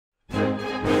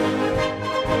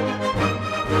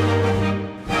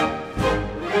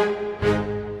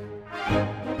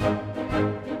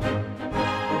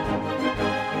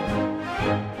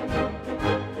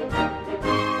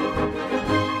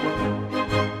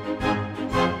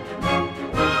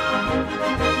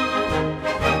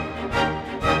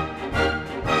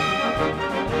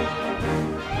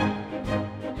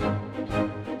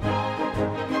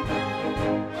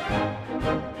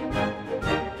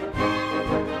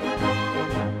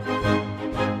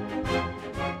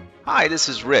Hi, this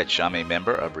is Rich. I'm a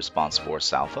member of Response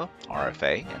Force Alpha,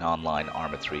 RFA, an online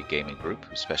Arma 3 gaming group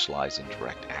who specialize in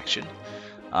direct action.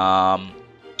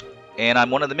 And I'm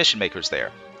one of the mission makers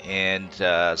there. And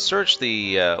searched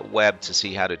the web to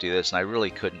see how to do this, and I really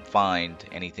couldn't find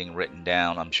anything written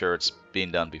down. I'm sure it's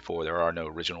been done before. There are no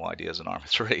original ideas in Arma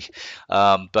 3.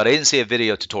 But I didn't see a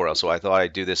video tutorial, so I thought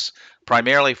I'd do this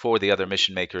primarily for the other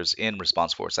mission makers in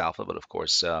Response Force Alpha. But of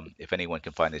course, if anyone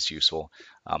can find this useful,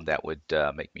 that would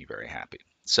make me very happy.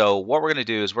 So what we're going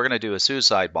to do is we're going to do a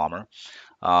suicide bomber.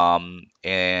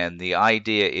 And the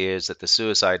idea is that the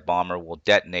suicide bomber will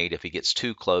detonate if he gets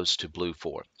too close to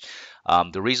BluFor.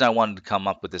 The reason I wanted to come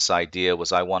up with this idea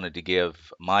was I wanted to give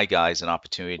my guys an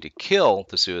opportunity to kill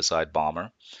the suicide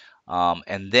bomber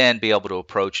and then be able to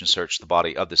approach and search the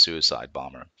body of the suicide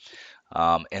bomber.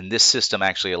 And this system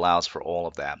actually allows for all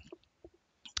of that.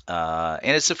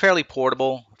 And it's a fairly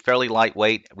portable, fairly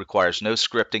lightweight, requires no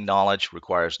scripting knowledge,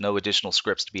 requires no additional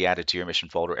scripts to be added to your mission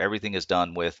folder. Everything is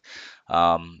done with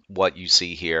what you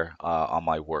see here on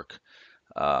my work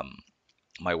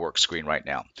screen right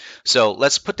now. So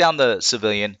let's put down the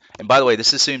civilian. And by the way,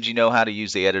 this assumes you know how to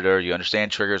use the editor, you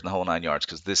understand triggers and the whole 9 yards,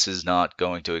 because this is not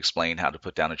going to explain how to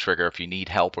put down a trigger. If you need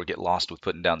help or get lost with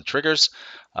putting down the triggers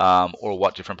or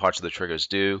what different parts of the triggers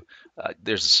do,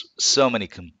 there's so many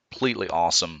completely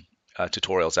awesome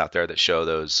tutorials out there that show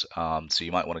those, so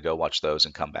you might want to go watch those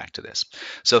and come back to this.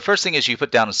 So the first thing is you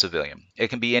put down a civilian. It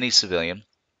can be any civilian.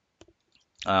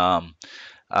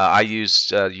 I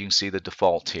used, you can see the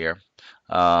default here.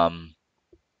 Name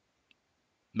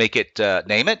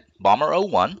it Bomber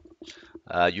 01.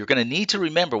 You're going to need to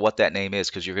remember what that name is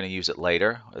because you're going to use it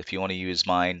later. If you want to use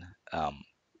mine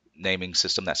naming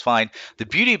system, that's fine. The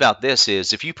beauty about this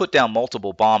is if you put down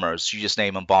multiple bombers, you just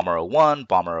name them Bomber 01,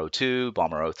 Bomber 02,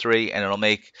 Bomber 03, and it'll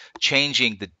make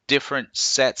changing the different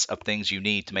sets of things you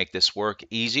need to make this work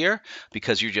easier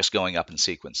because you're just going up in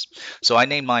sequence. So I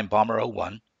named mine Bomber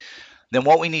 01. Then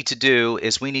what we need to do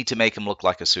is we need to make him look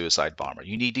like a suicide bomber.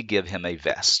 You need to give him a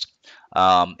vest.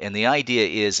 And the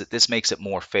idea is that this makes it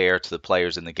more fair to the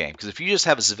players in the game. Because if you just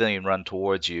have a civilian run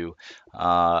towards you,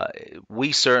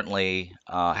 we certainly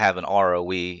have an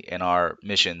ROE in our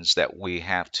missions that we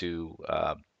have to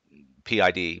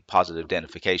PID, positive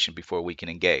identification, before we can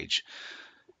engage.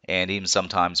 And even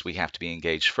sometimes we have to be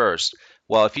engaged first.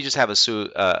 Well, if you just have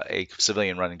a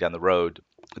civilian running down the road,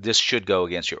 this should go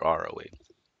against your ROE.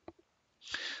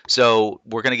 So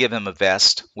we're going to give him a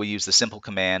vest. We use the simple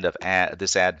command of add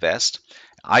vest.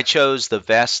 I chose the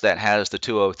vest that has the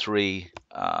 203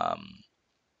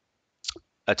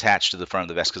 attached to the front of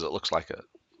the vest because it looks like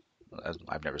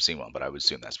I've never seen one, but I would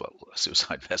assume that's what a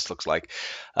suicide vest looks like.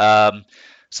 So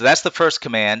that's the first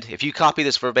command. If you copy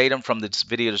this verbatim from the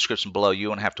video description below, you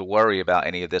won't have to worry about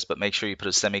any of this, but make sure you put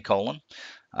a semicolon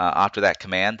after that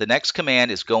command. The next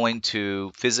command is going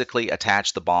to physically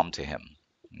attach the bomb to him.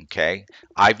 Okay,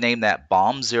 I've named that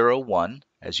Bomb 01,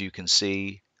 as you can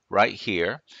see right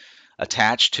here,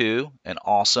 attached to an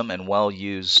awesome and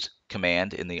well-used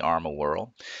command in the Arma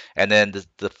world. And then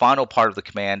the final part of the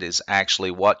command is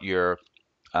actually what you're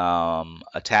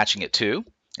attaching it to.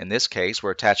 In this case,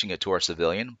 we're attaching it to our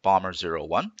civilian, Bomber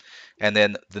 01. And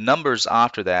then the numbers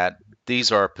after that,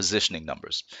 these are positioning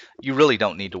numbers. You really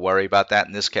don't need to worry about that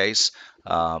in this case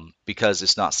because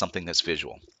it's not something that's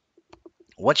visual.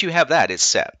 Once you have that, it's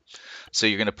set. So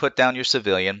you're going to put down your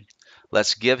civilian.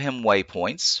 Let's give him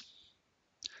waypoints.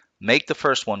 Make the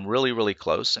first one really, really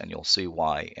close, and you'll see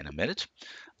why in a minute.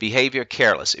 Behavior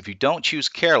careless. If you don't choose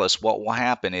careless, what will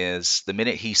happen is the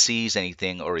minute he sees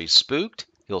anything or he's spooked,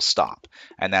 he'll stop.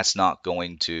 And that's not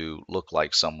going to look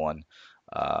like someone,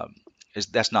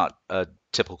 that's not a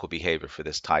typical behavior for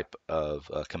this type of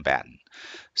combatant.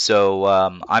 So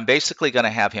I'm basically going to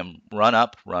have him run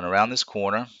around this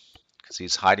corner,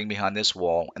 he's hiding behind this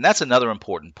wall. And that's another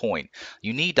important point.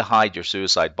 You need to hide your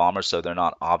suicide bombers so they're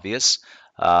not obvious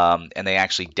and they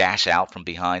actually dash out from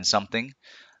behind something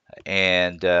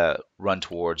and run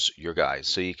towards your guys.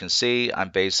 So you can see I'm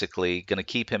basically going to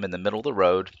keep him in the middle of the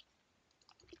road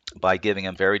by giving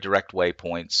him very direct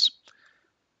waypoints.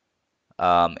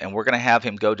 And we're going to have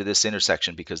him go to this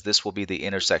intersection because this will be the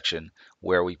intersection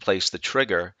where we place the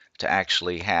trigger to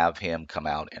actually have him come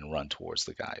out and run towards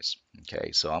the guys.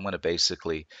 Okay, so I'm going to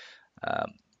basically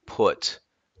put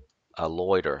a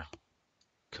loiter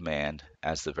command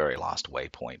as the very last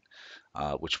waypoint,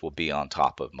 which will be on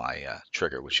top of my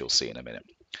trigger, which you'll see in a minute.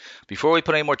 Before we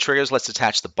put any more triggers, let's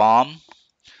attach the bomb.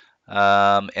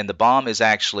 And the bomb is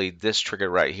actually this trigger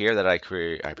right here that I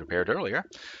prepared earlier.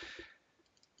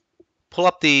 pull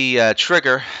up the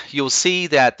trigger, you'll see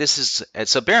that this is,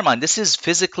 so bear in mind, this is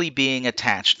physically being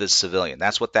attached to the civilian.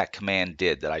 That's what that command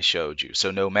did that I showed you. So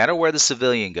no matter where the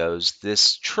civilian goes,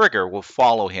 this trigger will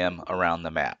follow him around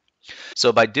the map.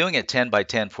 So by doing it 10 by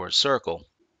 10 for a circle,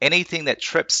 anything that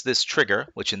trips this trigger,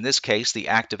 which in this case the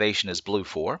activation is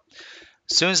BluFor,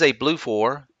 as soon as a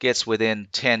BluFor gets within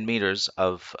 10 meters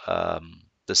of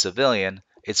the civilian,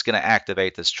 it's going to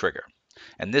activate this trigger.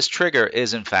 And this trigger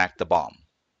is in fact the bomb.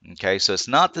 Okay, so it's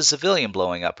not the civilian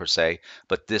blowing up per se,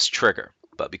 but this trigger.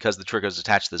 But because the trigger is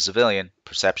attached to the civilian,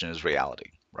 perception is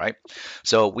reality, right?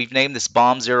 So we've named this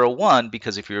bomb 01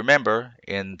 because if you remember,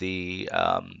 in the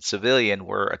civilian,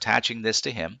 we're attaching this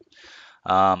to him.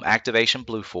 Activation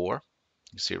BluFor,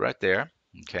 you see right there.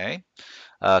 Okay.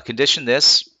 Condition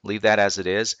this, leave that as it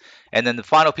is. And then the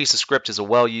final piece of script is a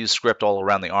well-used script all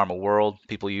around the Arma world.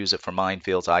 People use it for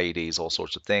minefields, IEDs, all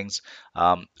sorts of things.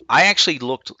 I actually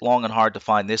looked long and hard to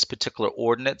find this particular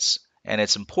ordnance, and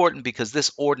it's important because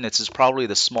this ordnance is probably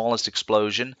the smallest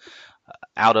explosion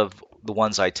out of the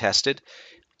ones I tested.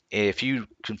 If you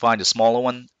can find a smaller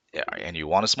one, and you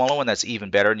want a smaller one, that's even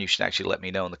better, and you should actually let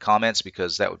me know in the comments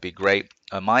because that would be great.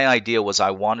 My idea was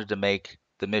I wanted to make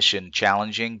the mission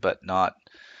challenging but not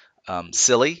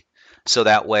silly. So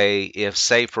that way, if,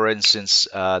 say, for instance,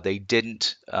 they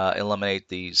didn't eliminate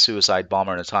the suicide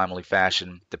bomber in a timely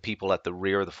fashion, the people at the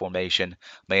rear of the formation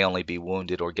may only be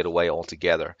wounded or get away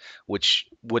altogether, which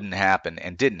wouldn't happen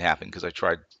and didn't happen because I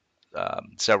tried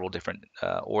several different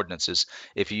ordinances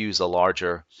if you use a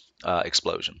larger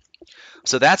explosion.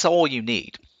 So that's all you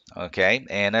need. Okay,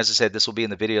 and as I said, this will be in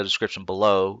the video description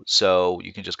below, so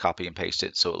you can just copy and paste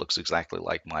it so it looks exactly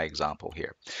like my example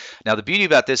here. Now, the beauty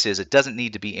about this is it doesn't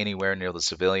need to be anywhere near the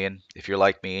civilian. If you're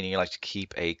like me and you like to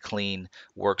keep a clean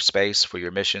workspace for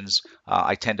your missions,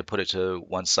 I tend to put it to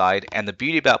one side. And the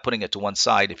beauty about putting it to one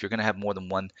side, if you're going to have more than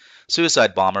one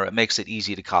suicide bomber, it makes it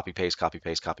easy to copy, paste, copy,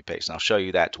 paste, copy, paste. And I'll show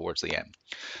you that towards the end.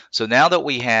 So now that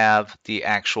we have the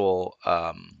actual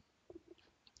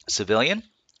civilian,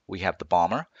 we have the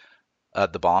bomber.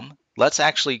 The bomb, let's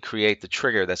actually create the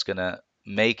trigger that's going to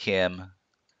make him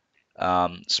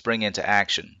spring into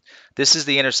action. This is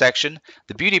the intersection.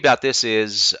 The beauty about this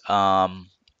is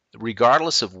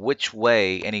regardless of which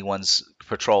way anyone's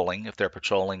patrolling, if they're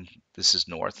patrolling, this is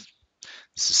north,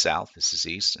 this is south, this is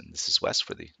east, and this is west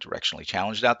for the directionally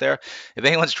challenged out there. If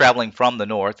anyone's traveling from the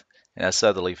north in a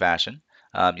southerly fashion,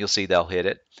 you'll see they'll hit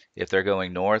it. If they're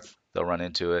going north, they'll run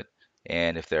into it.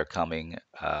 And if they're coming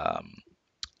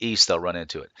east, they'll run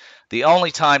into it. The only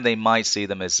time they might see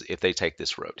them is if they take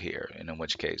this road here, and in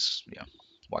which case, yeah,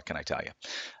 what can I tell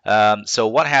you? So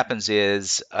what happens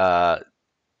is a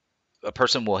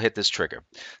person will hit this trigger.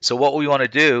 So what we want to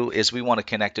do is we want to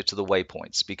connect it to the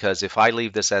waypoints, because if I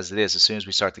leave this as it is, as soon as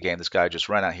we start the game, this guy will just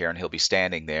run out here and he'll be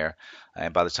standing there,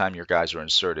 and by the time your guys are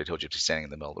inserted, he'll just be standing in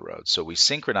the middle of the road. So we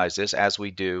synchronize this as we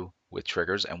do with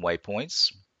triggers and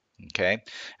waypoints. Okay,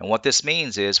 and what this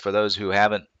means is, for those who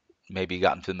haven't maybe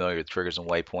gotten familiar with triggers and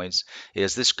waypoints,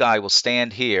 is this guy will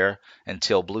stand here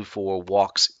until BluFor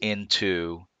walks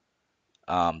into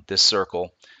this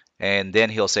circle, and then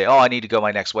he'll say, oh, I need to go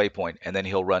my next waypoint, and then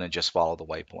he'll run and just follow the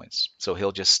waypoints. So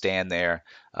he'll just stand there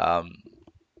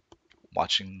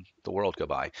watching the world go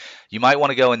by. You might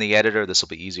want to go in the editor. This will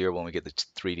be easier when we get the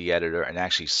 3D editor, and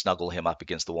actually snuggle him up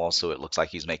against the wall so it looks like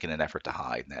he's making an effort to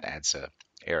hide, and that adds an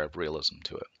air of realism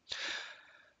to it.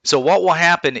 So what will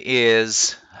happen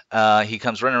is he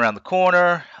comes running around the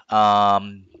corner.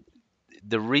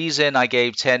 The reason I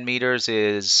gave 10 meters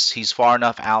is he's far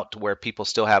enough out to where people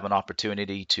still have an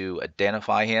opportunity to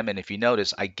identify him. And if you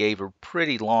notice, I gave a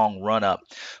pretty long run up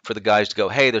for the guys to go,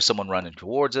 hey, there's someone running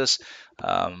towards us.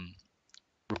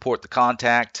 Report the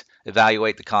contact,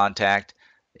 evaluate the contact,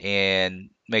 and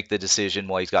make the decision,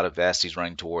 well, he's got a vest, he's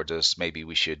running towards us, maybe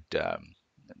we should...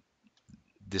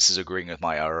 this is agreeing with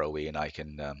my ROE, and I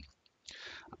can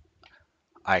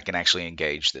actually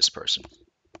engage this person.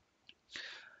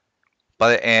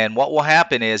 And what will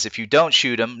happen is, if you don't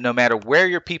shoot them, no matter where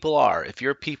your people are, if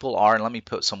your people are, and let me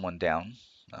put someone down,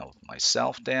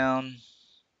 myself down,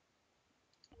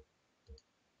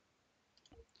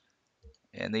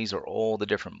 and these are all the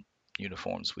different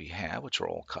uniforms we have, which are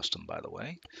all custom, by the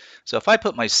way. So if I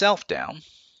put myself down,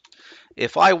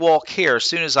 if I walk here, as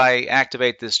soon as I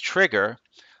activate this trigger,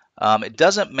 it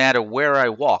doesn't matter where I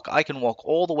walk. I can walk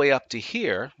all the way up to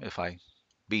here. If I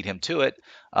beat him to it,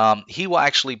 he will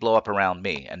actually blow up around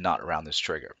me and not around this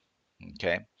trigger.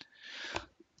 Okay.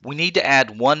 We need to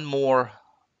add one more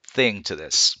thing to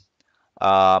this.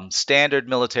 Standard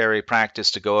military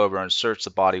practice to go over and search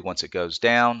the body once it goes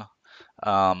down.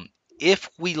 If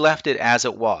we left it as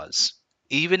it was,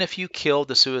 even if you killed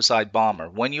the suicide bomber,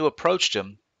 when you approached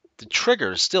him, the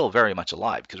trigger is still very much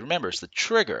alive. Because remember, it's the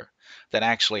trigger that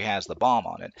actually has the bomb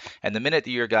on it. And the minute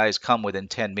that your guys come within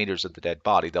 10 meters of the dead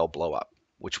body, they'll blow up,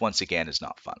 which once again is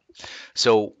not fun.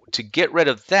 So to get rid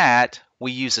of that,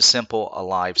 we use a simple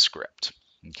alive script,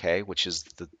 okay, which is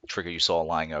the trigger you saw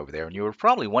lying over there. And you were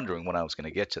probably wondering when I was going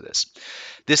to get to this.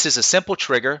 This is a simple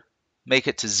trigger. Make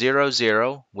it to 0,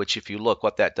 0, which if you look,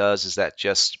 what that does is that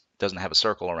just doesn't have a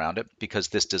circle around it because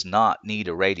this does not need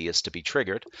a radius to be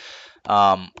triggered.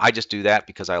 I just do that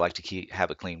because I like to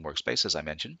have a clean workspace, as I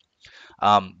mentioned.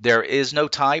 There is no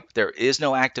type. There is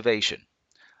no activation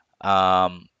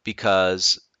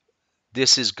because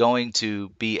this is going to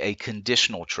be a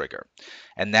conditional trigger,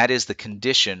 and that is the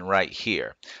condition right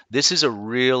here. This is a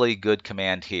really good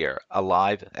command here,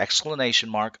 alive, exclamation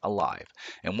mark, alive.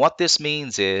 And what this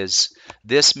means is,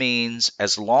 this means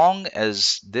as long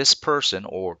as this person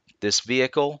or this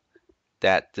vehicle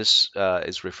that this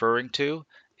is referring to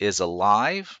is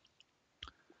alive,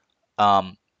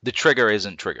 the trigger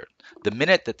isn't triggered. The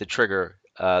minute that the trigger,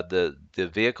 the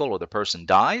vehicle or the person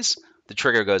dies, the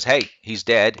trigger goes, hey, he's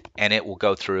dead, and it will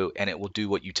go through and it will do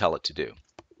what you tell it to do.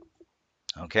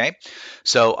 Okay,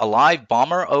 so alive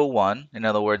bomber 01, in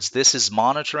other words, this is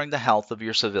monitoring the health of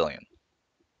your civilian.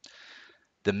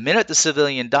 The minute the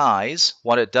civilian dies,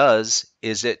 what it does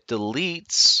is it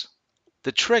deletes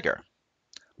the trigger,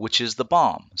 which is the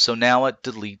bomb. So now it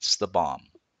deletes the bomb.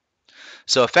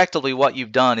 So effectively what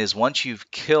you've done is once you've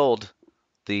killed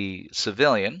the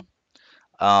civilian,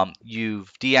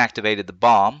 you've deactivated the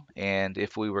bomb, and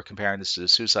if we were comparing this to the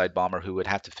suicide bomber who would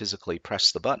have to physically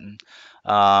press the button,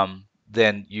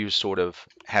 then you sort of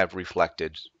have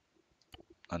reflected,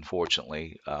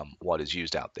 unfortunately, what is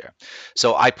used out there.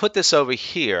 So I put this over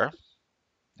here,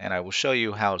 and I will show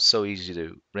you how it's so easy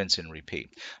to rinse and repeat.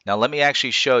 Now let me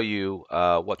actually show you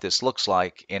what this looks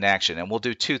like in action, and we'll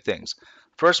do two things.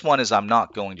 First one is I'm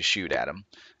not going to shoot at him,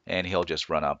 and he'll just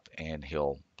run up and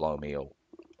he'll blow me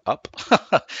up.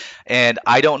 And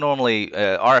I don't normally,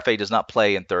 RFA does not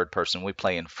play in third person, we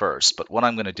play in first. But what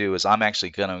I'm going to do is I'm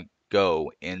actually going to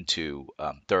go into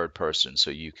third person so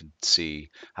you can see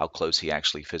how close he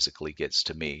actually physically gets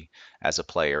to me as a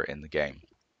player in the game.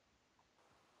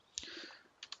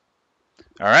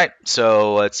 All right,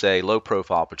 so it's a low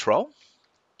profile patrol,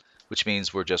 which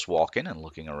means we're just walking and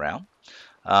looking around.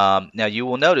 Now you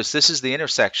will notice this is the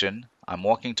intersection. I'm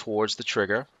walking towards the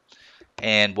trigger.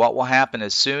 And what will happen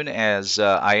as soon as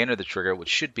I enter the trigger, which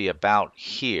should be about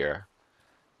here,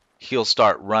 he'll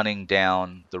start running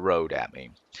down the road at me.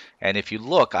 And if you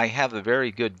look, I have a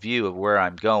very good view of where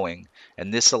I'm going,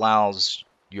 and this allows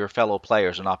your fellow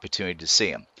players an opportunity to see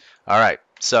him. All right,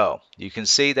 so you can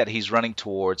see that he's running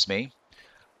towards me.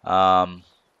 I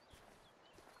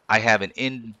have an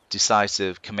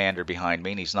indecisive commander behind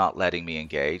me, and he's not letting me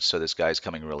engage, so this guy's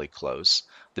coming really close.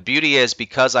 The beauty is,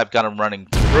 because I've got him running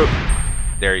through...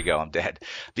 There you go, I'm dead.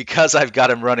 Because I've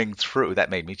got him running through, that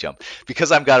made me jump.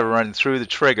 Because I've got him running through the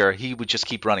trigger, he would just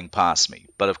keep running past me.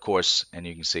 But of course, and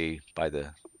you can see by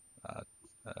the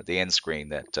end screen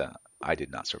that I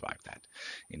did not survive that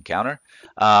encounter.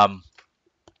 We're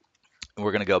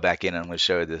going to go back in and I'm going to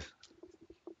show you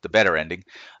the better ending.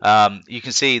 You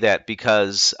can see that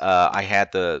because I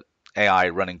had the AI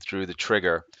running through the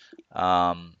trigger,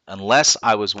 unless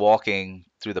I was walking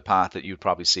through the path that you'd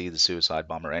probably see the suicide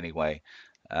bomber anyway,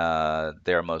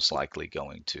 they're most likely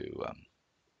going to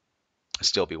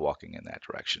still be walking in that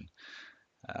direction.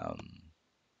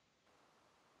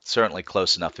 Certainly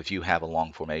close enough if you have a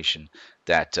long formation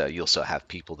that you'll still have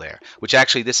people there. Which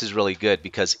actually this is really good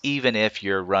because even if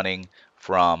you're running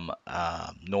from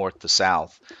north to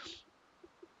south,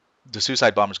 the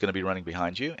suicide bomber is going to be running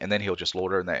behind you, and then he'll just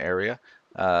loiter in that area.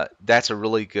 That's a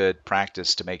really good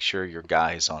practice to make sure your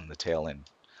guys on the tail end,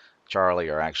 Charlie,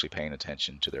 are actually paying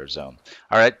attention to their zone.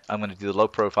 All right, I'm going to do the low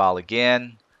profile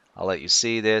again. I'll let you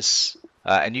see this.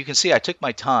 And you can see I took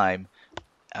my time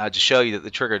to show you that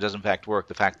the trigger does in fact work,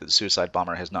 the fact that the suicide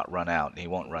bomber has not run out, and he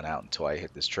won't run out until I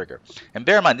hit this trigger. And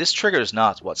bear in mind, this trigger is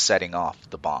not what's setting off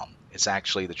the bomb. It's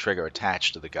actually the trigger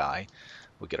attached to the guy.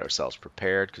 We'll get ourselves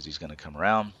prepared because he's going to come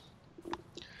around.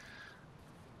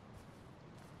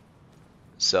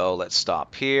 So let's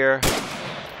stop here.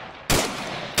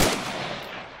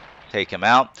 Take him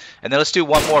out. And then let's do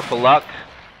one more for luck,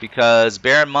 because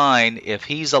bear in mind, if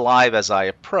he's alive as I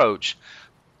approach,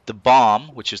 the bomb,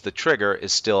 which is the trigger,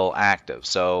 is still active.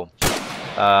 So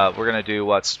we're going to do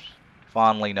what's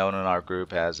fondly known in our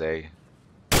group as a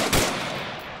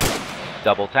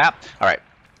double tap. All right,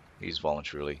 he's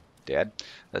voluntarily dead.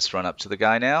 Let's run up to the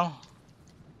guy now.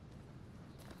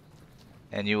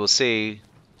 And you will see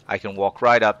I can walk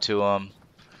right up to him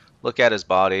Look at his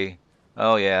body.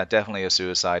 Oh yeah, definitely a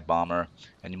suicide bomber.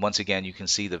 And once again, you can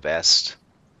see the vest.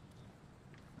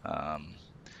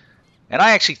 And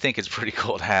I actually think it's pretty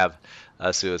cool to have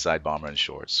a suicide bomber in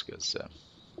shorts because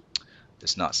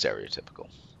it's not stereotypical.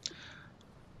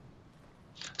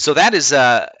 So that is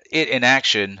it in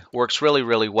action. Works really,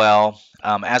 really well.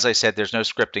 As I said, there's no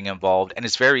scripting involved, and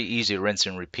it's very easy to rinse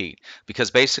and repeat because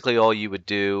basically all you would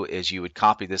do is you would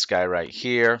copy this guy right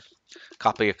here,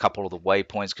 copy a couple of the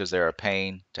waypoints because they're a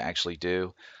pain to actually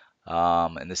do.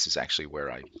 And this is actually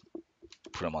where I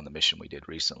put him on the mission we did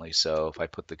recently. So if I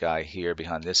put the guy here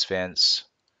behind this fence,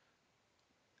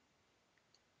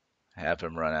 have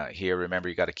him run out here. Remember,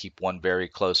 you got to keep one very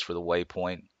close for the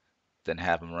waypoint, then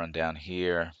have him run down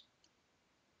here.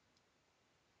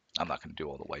 I'm not going to do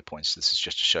all the waypoints. This is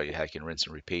just to show you how you can rinse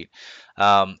and repeat.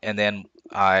 And then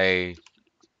I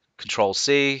Control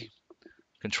C,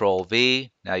 Control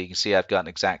V. Now you can see I've got an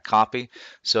exact copy.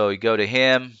 So you go to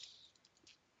him,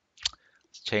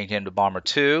 change him to Bomber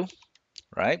 2,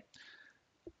 right?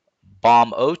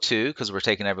 Bomb 02, because we're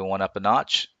taking everyone up a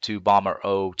notch, to Bomber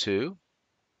 02,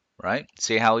 right?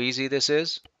 See how easy this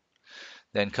is?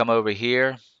 Then come over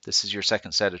here. This is your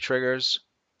second set of triggers.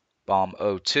 Bomb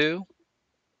 02.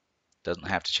 Doesn't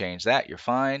have to change that. You're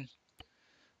fine.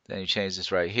 Then you change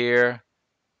this right here.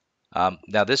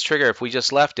 Now this trigger, if we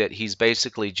just left it, he's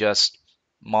basically just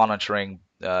monitoring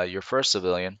your first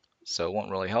civilian, so it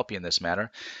won't really help you in this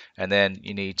matter. And then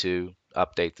you need to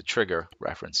update the trigger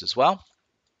reference as well.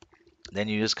 Then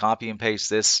you just copy and paste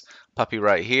this puppy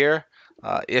right here.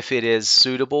 If it is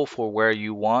suitable for where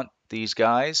you want these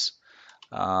guys,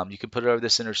 you can put it over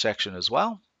this intersection as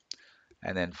well.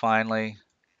 And then finally,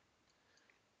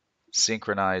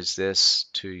 synchronize this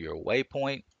to your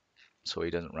waypoint so he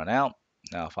doesn't run out.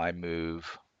 Now if I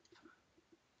move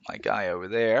my guy over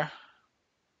there,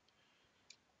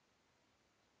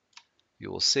 you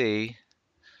will see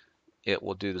it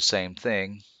will do the same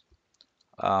thing,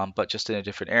 but just in a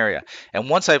different area. And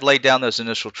once I've laid down those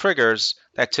initial triggers,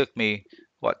 that took me,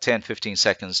 what, 10-15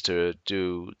 seconds to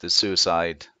do the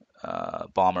suicide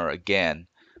bomber again.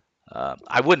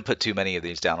 I wouldn't put too many of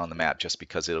these down on the map just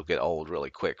because it'll get old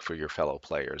really quick for your fellow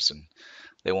players, and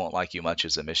they won't like you much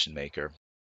as a mission maker.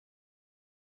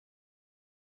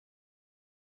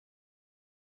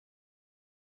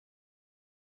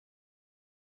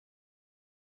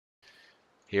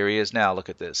 Here he is now. Look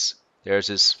at this. There's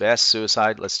his vest,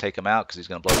 suicide. Let's take him out because he's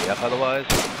going to blow me up otherwise.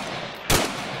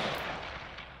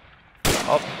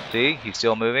 Oh, see? He's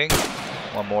still moving.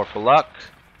 One more for luck.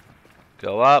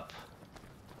 Go up.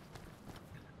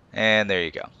 And there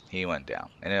you go. He went down.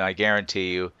 And I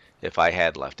guarantee you, if I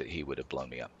had left it, he would have blown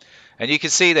me up. And you can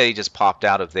see that he just popped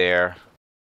out of there.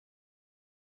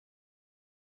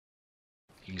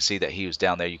 You can see that he was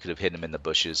down there. You could have hidden him in the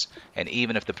bushes. And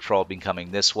even if the patrol had been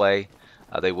coming this way,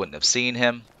 they wouldn't have seen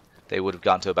him. They would have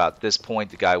gotten to about this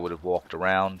point. The guy would have walked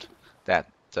around that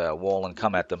wall and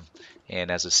come at them. And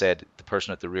as I said, the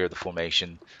person at the rear of the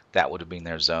formation, that would have been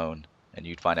their zone. And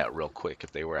you'd find out real quick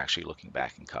if they were actually looking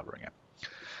back and covering it.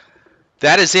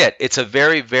 That is it. It's a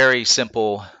very, very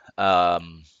simple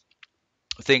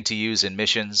thing to use in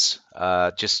missions.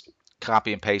 Just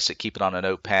copy and paste it, keep it on a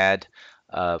notepad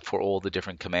for all the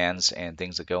different commands and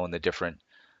things that go in the different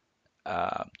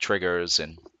triggers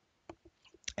and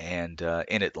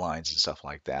init lines and stuff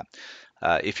like that.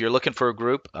 If you're looking for a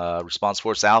group, Response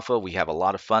Force Alpha, we have a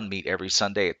lot of fun. Meet every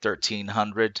Sunday at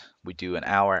 1300. We do an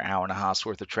hour and a half's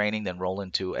worth of training, then roll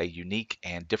into a unique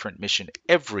and different mission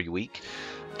every week.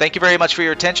 Thank you very much for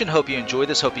your attention. Hope you enjoy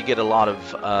this. Hope you get a lot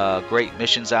of great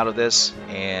missions out of this.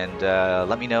 And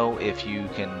let me know if you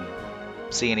can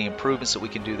see any improvements that we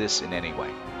can do this in any way.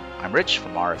 I'm Rich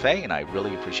from RFA, and I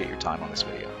really appreciate your time on this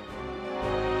video.